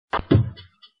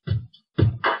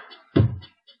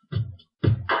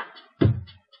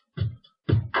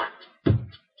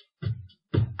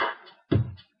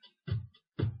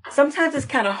Sometimes it's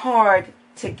kind of hard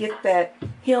to get that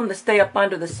hem to stay up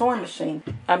under the sewing machine.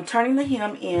 I'm turning the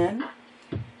hem in.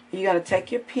 You got to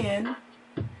take your pin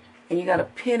and you got to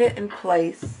pin it in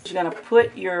place. You're going to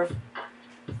put your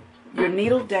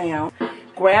needle down.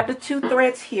 Grab the 2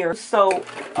 threads here, sew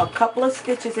a couple of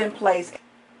stitches in place.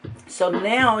 So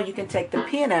now you can take the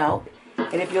pin out,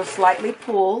 and if you'll slightly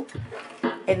pull,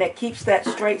 and that keeps that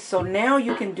straight. So now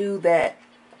you can do that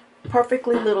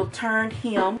perfectly little turned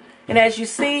hem. And as you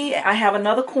see, I have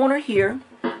another corner here.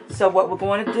 So what we're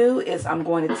going to do is I'm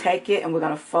going to take it and we're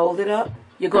going to fold it up.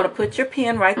 You're going to put your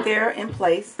pin right there in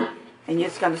place, and you're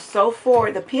just going to sew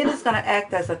forward. The pin is going to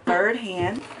act as a third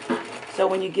hand. So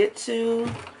when you get to,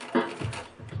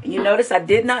 and you notice I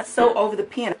did not sew over the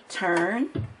pin. Turn.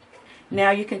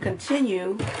 Now you can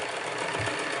continue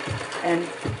and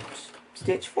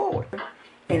stitch forward.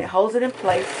 And it holds it in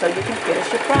place so you can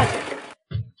finish your project.